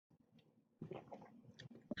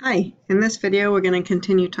Hi, in this video we're going to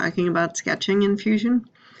continue talking about sketching in Fusion,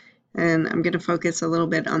 and I'm going to focus a little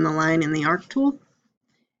bit on the line and the arc tool.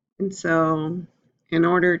 And so in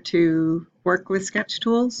order to work with sketch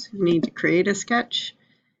tools, you need to create a sketch.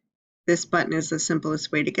 This button is the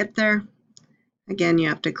simplest way to get there. Again, you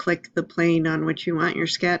have to click the plane on which you want your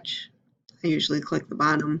sketch. I usually click the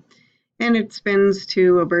bottom, and it spins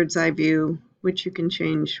to a bird's eye view, which you can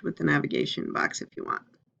change with the navigation box if you want.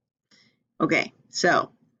 Okay, so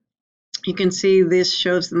you can see this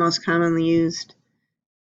shows the most commonly used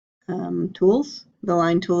tools. The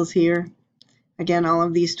line tools here. Again, all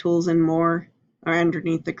of these tools and more are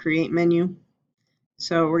underneath the Create menu.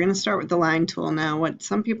 So we're going to start with the line tool now. What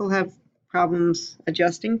some people have problems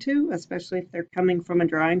adjusting to, especially if they're coming from a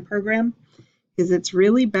drawing program, is it's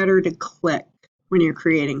really better to click when you're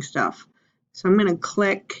creating stuff. So I'm going to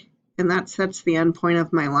click, and that sets the endpoint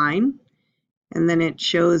of my line. And then it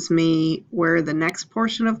shows me where the next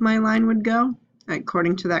portion of my line would go,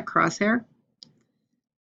 according to that crosshair.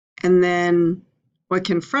 And then what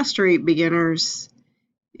can frustrate beginners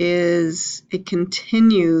is it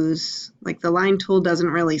continues, like the line tool doesn't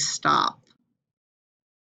really stop.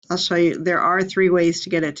 I'll show you, there are 3 ways to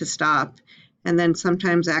get it to stop. And then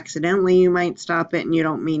sometimes accidentally you might stop it and you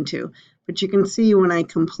don't mean to. But you can see when I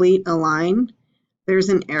complete a line, there's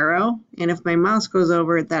an arrow, and if my mouse goes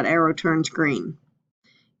over it, that arrow turns green.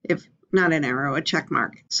 If not an arrow, a check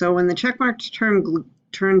mark. So when the check mark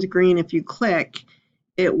turns green, if you click,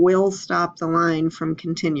 it will stop the line from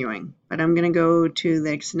continuing. But I'm going to go to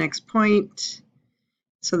this next point.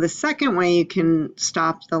 So the second way you can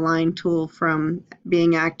stop the line tool from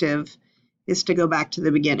being active is to go back to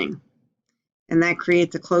the beginning. And that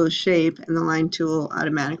creates a closed shape, and the line tool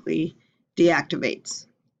automatically deactivates.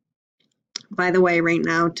 By the way, right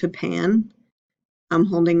now to pan, I'm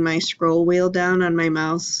holding my scroll wheel down on my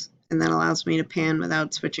mouse, and that allows me to pan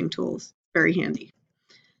without switching tools. Very handy.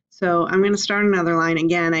 So I'm going to start another line.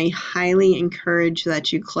 Again, I highly encourage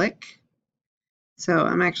that you click. So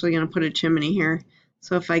I'm actually going to put a chimney here.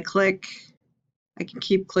 So if I click, I can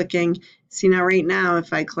keep clicking. See, now right now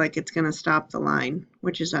if I click, it's going to stop the line,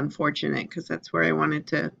 which is unfortunate because that's where I wanted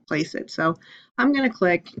to place it. So I'm going to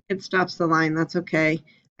click. It stops the line. That's okay.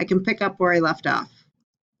 I can pick up where I left off.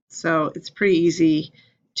 So it's pretty easy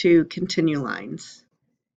to continue lines.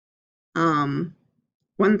 One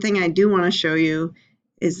thing I do want to show you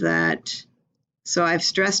is that, so I've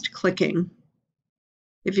stressed clicking.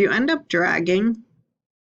 If you end up dragging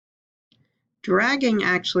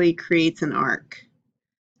actually creates an arc.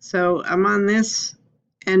 So I'm on this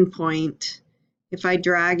endpoint. If I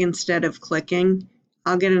drag instead of clicking,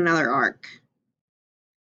 I'll get another arc.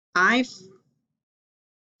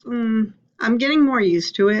 I'm getting more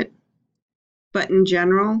used to it, but in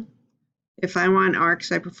general, if I want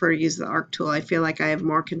arcs, I prefer to use the arc tool. I feel like I have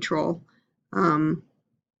more control, and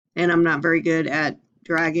I'm not very good at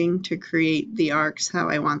dragging to create the arcs how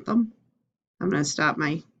I want them. I'm going to stop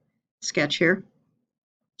my sketch here.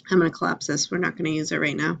 I'm going to collapse this. We're not going to use it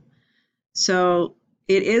right now. So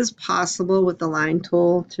it is possible with the line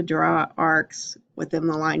tool to draw arcs within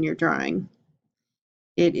the line you're drawing.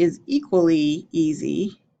 It is equally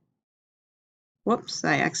easy. Whoops,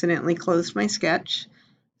 I accidentally closed my sketch.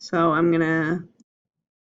 So I'm going to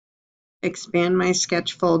expand my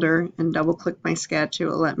sketch folder and double click my sketch. It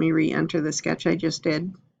will let me re-enter the sketch I just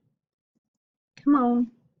did. Come on.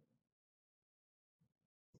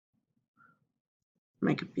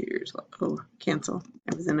 My computer's, oh, cancel.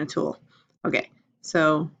 I was in a tool. Okay,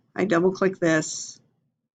 so I double click this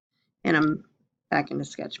and I'm back into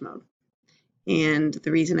sketch mode. And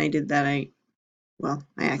the reason I did that, I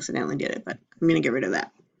accidentally did it, but I'm going to get rid of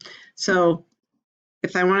that. So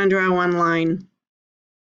if I want to draw one line,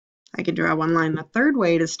 I could draw one line. The third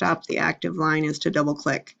way to stop the active line is to double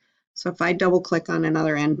click. So if I double click on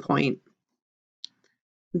another endpoint,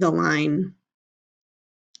 the line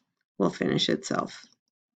will finish itself.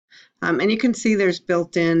 And you can see there's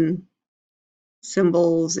built-in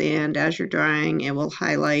symbols, and as you're drawing, it will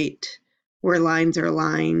highlight where lines are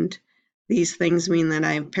aligned. These things mean that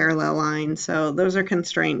I have parallel lines. So those are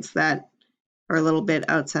constraints that are a little bit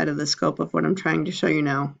outside of the scope of what I'm trying to show you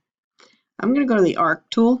now. I'm going to go to the arc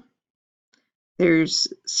tool. There's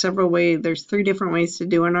 3 different ways to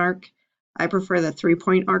do an arc. I prefer the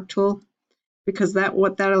 3-point arc tool because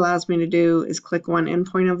what that allows me to do is click one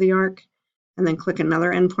endpoint of the arc and then click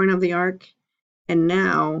another endpoint of the arc. And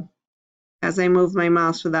now, as I move my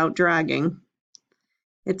mouse without dragging,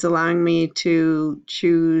 it's allowing me to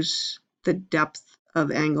choose the depth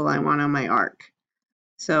of angle I want on my arc.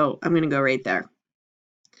 So I'm going to go right there.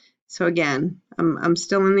 So again, I'm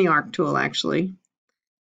still in the arc tool actually.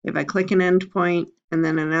 If I click an endpoint and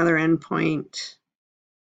then another endpoint,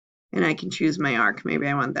 and I can choose my arc. Maybe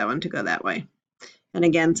I want that one to go that way. And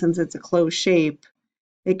again, since it's a closed shape,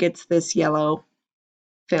 it gets this yellow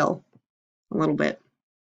fill a little bit.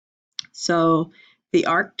 So the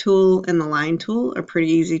arc tool and the line tool are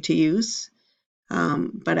pretty easy to use,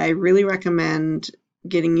 but I really recommend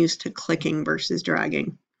getting used to clicking versus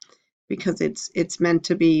dragging, because it's meant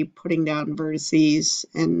to be putting down vertices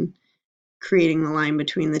and creating the line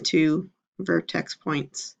between the two vertex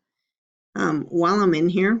points. While I'm in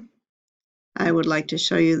here, I would like to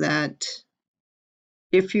show you that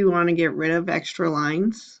if you want to get rid of extra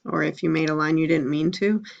lines, or if you made a line you didn't mean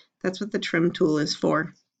to, that's what the trim tool is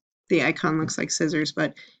for. The icon looks like scissors,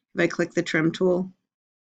 but if I click the trim tool,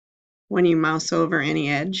 when you mouse over any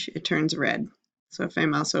edge, it turns red. So if I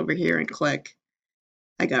mouse over here and click,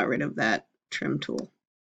 I got rid of that trim tool.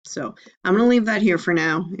 So I'm going to leave that here for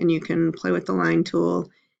now, and you can play with the line tool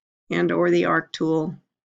and or the arc tool,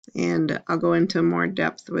 and I'll go into more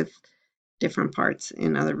depth with different parts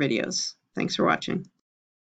in other videos. Thanks for watching.